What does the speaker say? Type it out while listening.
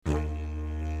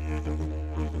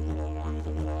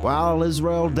While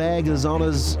Israel Dag is on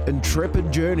his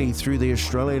intrepid journey through the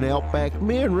Australian outback,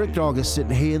 me and Rick Dog are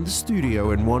sitting here in the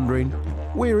studio and wondering,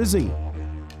 where is he?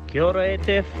 Kia ora e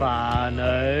te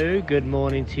whānau. Good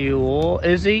morning to you all.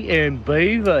 Izzy and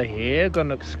Beaver here. Got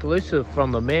an exclusive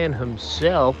from the man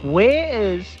himself. Where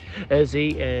is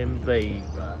Izzy and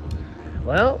Beaver?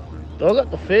 Well, I got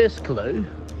the first clue.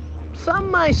 Some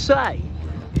may say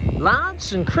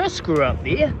Lance and Chris grew up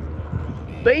there.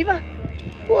 Beaver,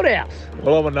 what else?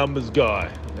 Well, I'm a numbers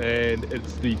guy, and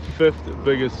it's the 5th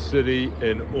biggest city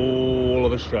in all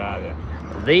of Australia.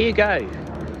 There you go.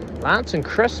 Lance and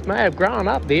Chris may have grown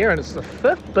up there, and it's the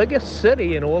 5th biggest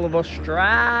city in all of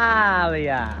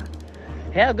Australia.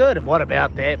 How good? And what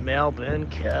about that Melbourne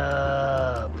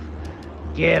Cup?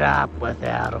 Get up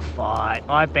without a fight.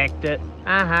 I backed it.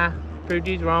 Proved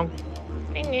he's wrong.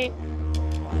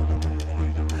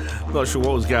 Not sure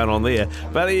what was going on there,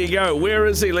 but there you go. Where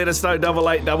is he? Let us know,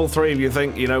 8833, if you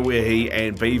think you know where he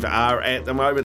and Beaver are at the moment.